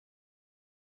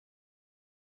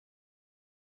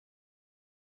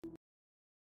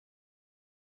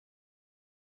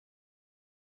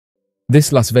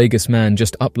This Las Vegas man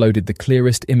just uploaded the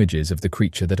clearest images of the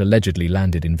creature that allegedly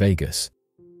landed in Vegas.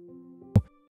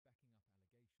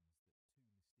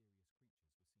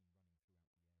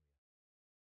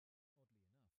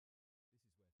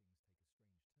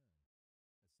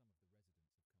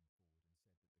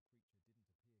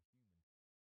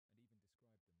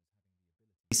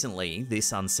 Recently,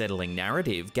 this unsettling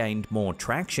narrative gained more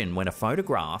traction when a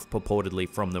photograph purportedly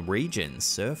from the region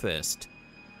surfaced.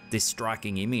 This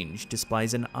striking image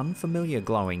displays an unfamiliar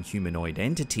glowing humanoid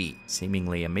entity,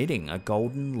 seemingly emitting a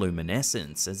golden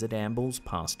luminescence as it ambles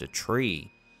past a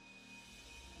tree.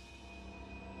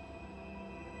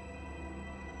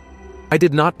 I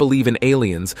did not believe in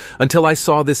aliens until I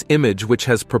saw this image, which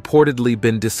has purportedly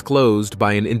been disclosed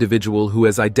by an individual who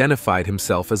has identified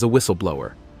himself as a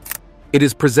whistleblower. It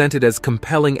is presented as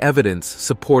compelling evidence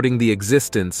supporting the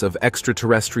existence of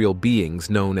extraterrestrial beings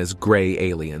known as gray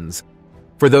aliens.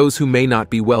 For those who may not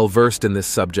be well versed in this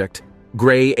subject,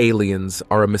 gray aliens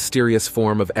are a mysterious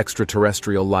form of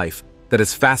extraterrestrial life that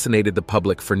has fascinated the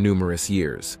public for numerous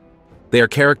years. They are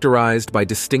characterized by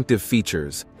distinctive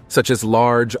features, such as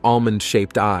large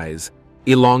almond-shaped eyes,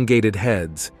 elongated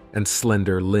heads, and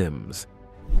slender limbs.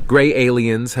 Gray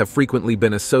aliens have frequently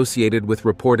been associated with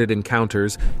reported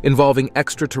encounters involving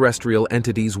extraterrestrial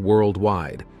entities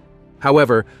worldwide.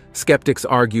 However, skeptics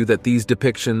argue that these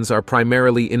depictions are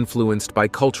primarily influenced by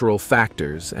cultural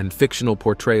factors and fictional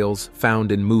portrayals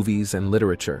found in movies and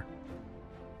literature.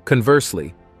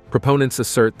 Conversely, proponents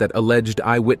assert that alleged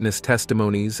eyewitness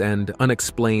testimonies and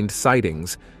unexplained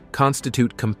sightings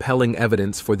constitute compelling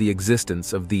evidence for the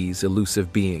existence of these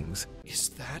elusive beings. Is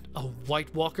that a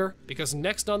White Walker? Because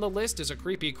next on the list is a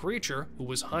creepy creature who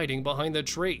was hiding behind the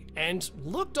tree and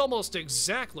looked almost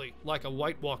exactly like a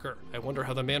White Walker. I wonder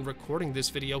how the man recording this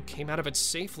video came out of it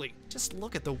safely. Just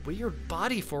look at the weird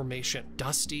body formation.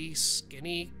 Dusty,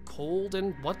 skinny, cold,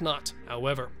 and whatnot.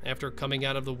 However, after coming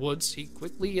out of the woods, he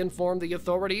quickly informed the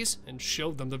authorities and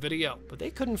showed them the video. But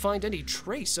they couldn't find any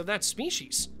trace of that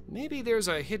species. Maybe there's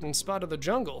a hidden spot of the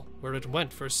jungle where it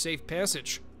went for safe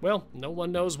passage. Well, no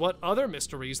one knows what other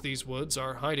mysteries these woods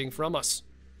are hiding from us.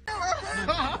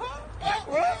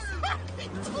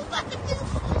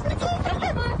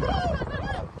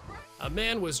 A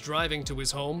man was driving to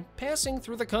his home, passing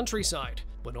through the countryside,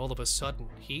 when all of a sudden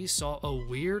he saw a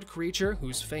weird creature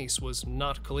whose face was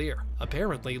not clear,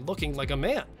 apparently looking like a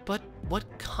man. But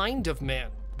what kind of man?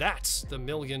 That's the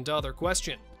million-dollar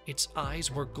question. Its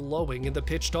eyes were glowing in the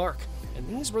pitch dark, and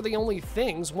these were the only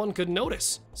things one could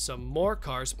notice. Some more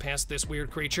cars passed this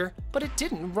weird creature, but it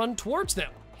didn't run towards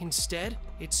them. Instead,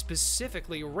 it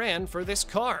specifically ran for this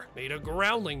car, made a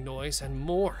growling noise, and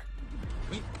more.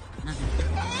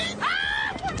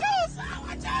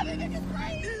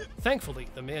 Thankfully,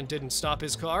 the man didn't stop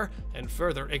his car and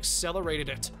further accelerated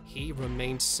it. He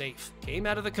remained safe, came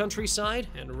out of the countryside,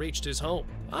 and reached his home.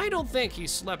 I don't think he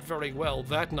slept very well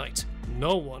that night.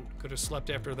 No one could have slept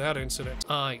after that incident.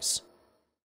 Eyes.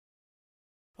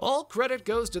 All credit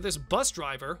goes to this bus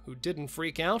driver who didn't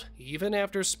freak out even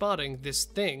after spotting this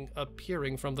thing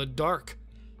appearing from the dark.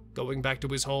 Going back to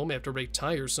his home after a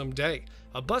tiresome day,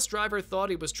 a bus driver thought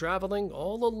he was traveling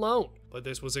all alone, but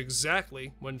this was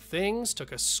exactly when things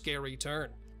took a scary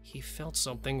turn. He felt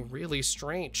something really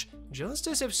strange, just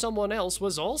as if someone else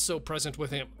was also present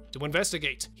with him. To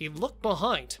investigate, he looked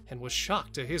behind and was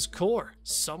shocked to his core.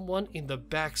 Someone in the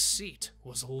back seat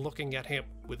was looking at him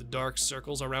with dark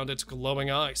circles around its glowing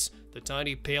eyes. The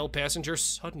tiny pale passenger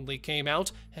suddenly came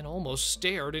out and almost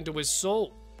stared into his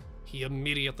soul. He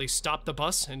immediately stopped the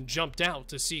bus and jumped out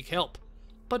to seek help.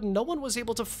 But no one was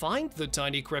able to find the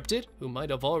tiny cryptid, who might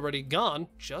have already gone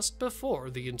just before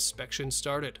the inspection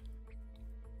started.